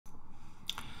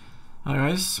Hi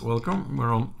guys, welcome.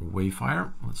 We're on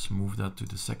Wayfire. Let's move that to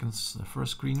the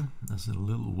first screen. That's a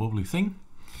little wobbly thing.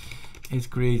 It's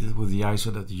created with the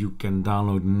ISO that you can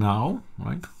download now,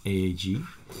 right? AAG.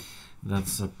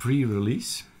 That's a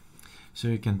pre-release, so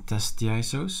you can test the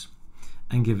ISOs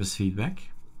and give us feedback.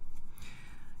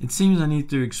 It seems I need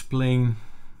to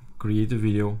create a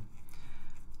video,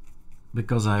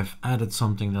 because I've added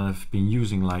something that I've been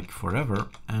using like forever,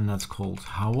 and that's called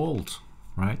howold,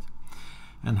 right?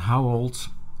 And howold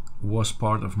was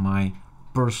part of my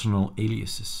personal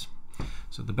aliases.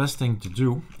 So the best thing to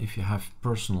do if you have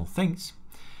personal things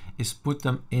is put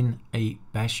them in a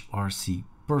bash rc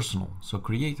personal. So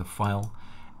create a file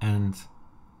and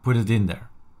put it in there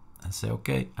and say,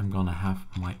 okay, I'm gonna have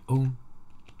my own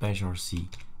bash rc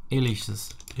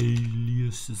aliases,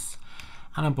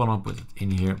 and I'm gonna put it in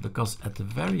here, because at the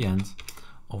very end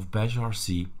of bash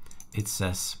rc it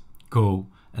says go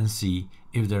and see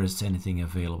if there is anything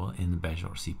available in the bash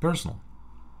rc personal,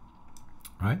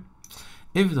 right?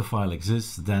 If the file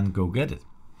exists, then go get it.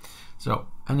 So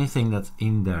anything that's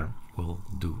in there will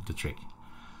do the trick.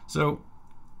 So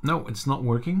no, it's not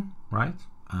working, right?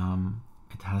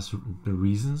 It has the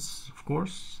reasons, of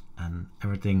course, and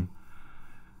everything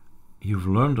you've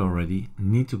learned already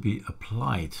need to be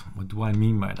applied. What do I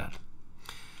mean by that?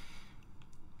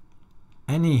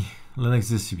 Any Linux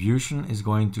distribution is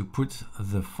going to put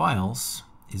the files,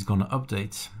 is going to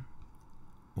update,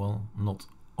 well, not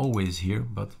always here,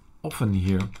 but often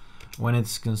here, when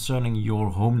it's concerning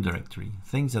your home directory.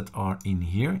 Things that are in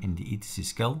here, in the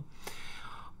etc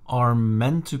are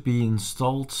meant to be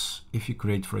installed if you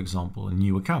create, for example, a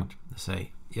new account. They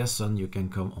say, yes son, you can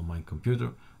come on my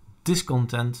computer. This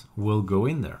content will go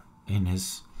in there, in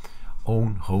his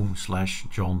own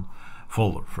home/John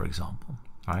folder, for example,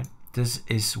 right? This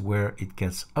is where it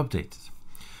gets updated.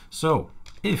 So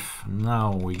if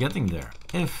now we're getting there,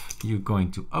 if you're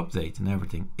going to update and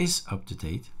everything is up to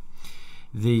date,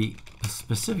 the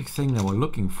specific thing that we're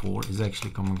looking for is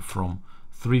actually coming from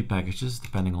 3 packages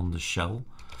depending on the shell.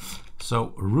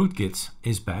 So rootkit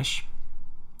is bash,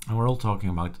 and we're all talking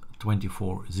about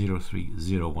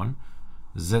 240301,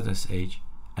 ZSH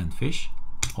and fish.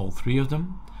 All 3 of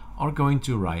them are going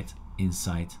to write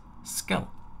inside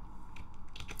Skell.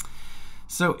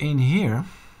 So in here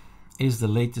is the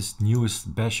latest,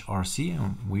 newest bash rc,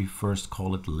 and we first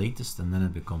call it latest and then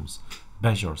it becomes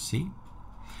bash rc.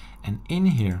 And in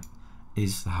here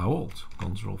is the howold,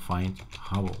 control find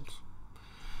howold.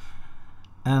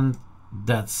 And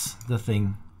that's the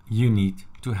thing you need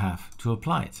to have to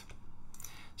apply it.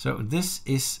 So this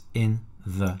is in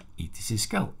the etc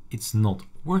Skell. It's not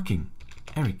working.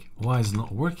 Eric, why is it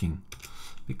not working?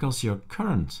 Because your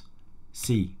current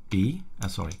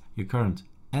your current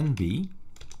NB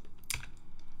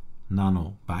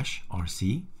nano bash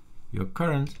rc, your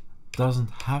current doesn't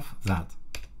have that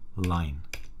line.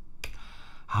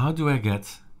 How do I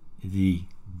get the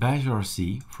bash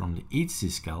rc from the etc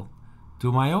Skell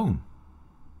to my own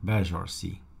bash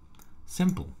rc?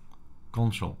 Simple.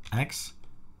 Control X,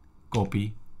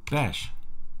 copy bash.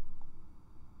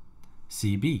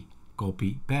 CB,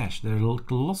 copy bash. There are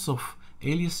lots of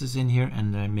aliases in here,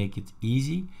 and they make it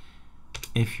easy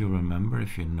if you remember,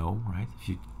 if you know, right? If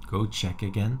you go check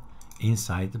again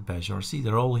inside the bash rc,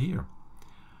 they're all here.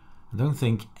 I don't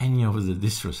think any of the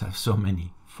distros have so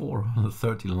many,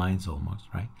 430 lines almost,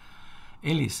 right?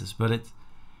 Aliases, but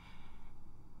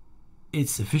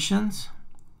it's efficient,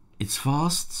 it's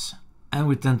fast, and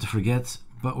we tend to forget,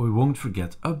 but we won't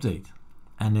forget update.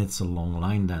 And it's a long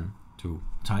line then to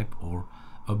type, or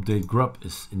update grub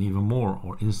is an even more,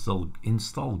 or install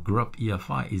grub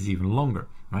EFI is even longer,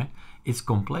 right? It's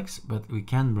complex, but we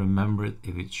can remember it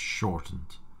if it's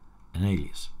shortened, an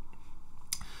alias.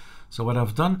 So what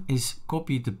I've done is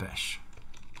copy the bash.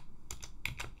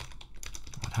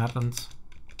 What happened?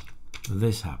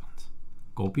 This happened.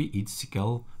 Copy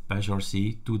etc bash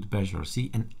rc to the bash rc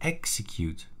and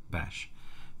execute bash,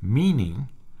 meaning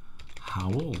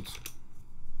howold.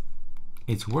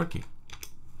 It's working,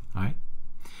 right?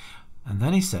 And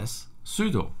then he says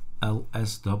sudo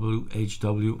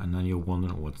lshw, and then you're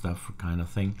wondering what's that for kind of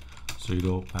thing.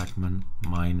 Sudo pacman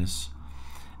minus,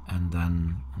 and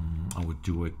then I would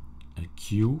do a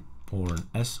q or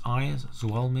an si as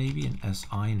well, maybe an si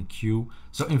and a q.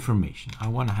 So information, I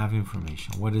want to have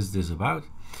information. What is this about?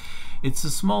 It's a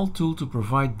small tool to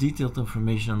provide detailed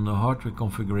information on the hardware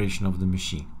configuration of the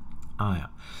machine. Yeah,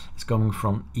 it's coming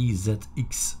from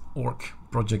EZX.org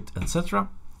project, etc.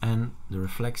 And the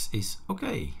reflex is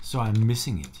okay. So I'm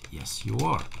missing it. Yes, you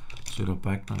are. Sudo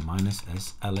pacman minus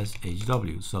s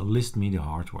lshw. So list me the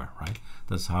hardware, right?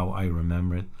 That's how I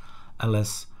remember it.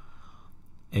 ls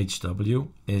HW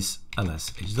is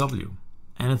lshw,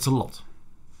 and it's a lot.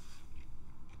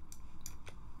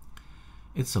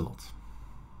 It's a lot.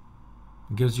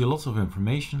 It gives you lots of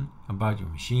information about your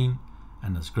machine,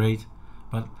 and that's great,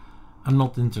 but I'm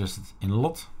not interested in a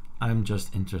lot. I'm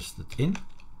just interested in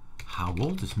how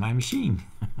old is my machine.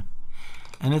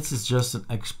 And this is just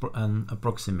an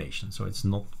approximation, so it's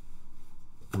not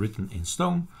written in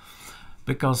stone,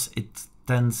 because it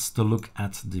tends to look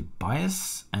at the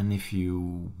BIOS, and if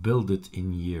you build it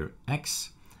in year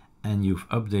X and you've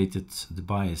updated the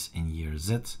BIOS in year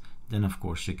Z, then of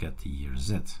course you get the year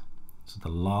Z. So the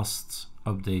last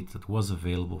update that was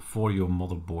available for your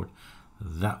motherboard,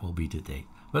 that will be the date.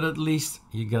 But at least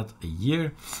you got a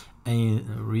year and you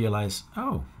realize,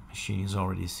 oh, machine is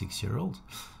already 6 years old.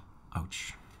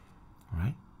 Ouch,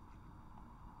 right?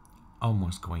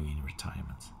 Almost going in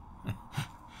retirement.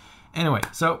 Anyway,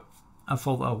 so I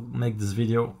thought I'll make this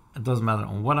video. It doesn't matter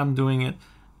on what I'm doing it.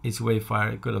 It's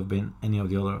Wayfire. It could have been any of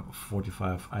the other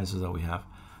 45 ISOs that we have,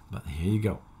 but here you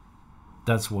go.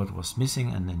 That's what was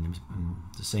missing, and then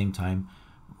at the same time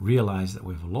realize that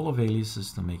we have a lot of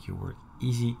aliases to make your work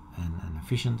easy and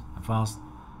efficient and fast.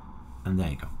 And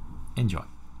there you go. Enjoy.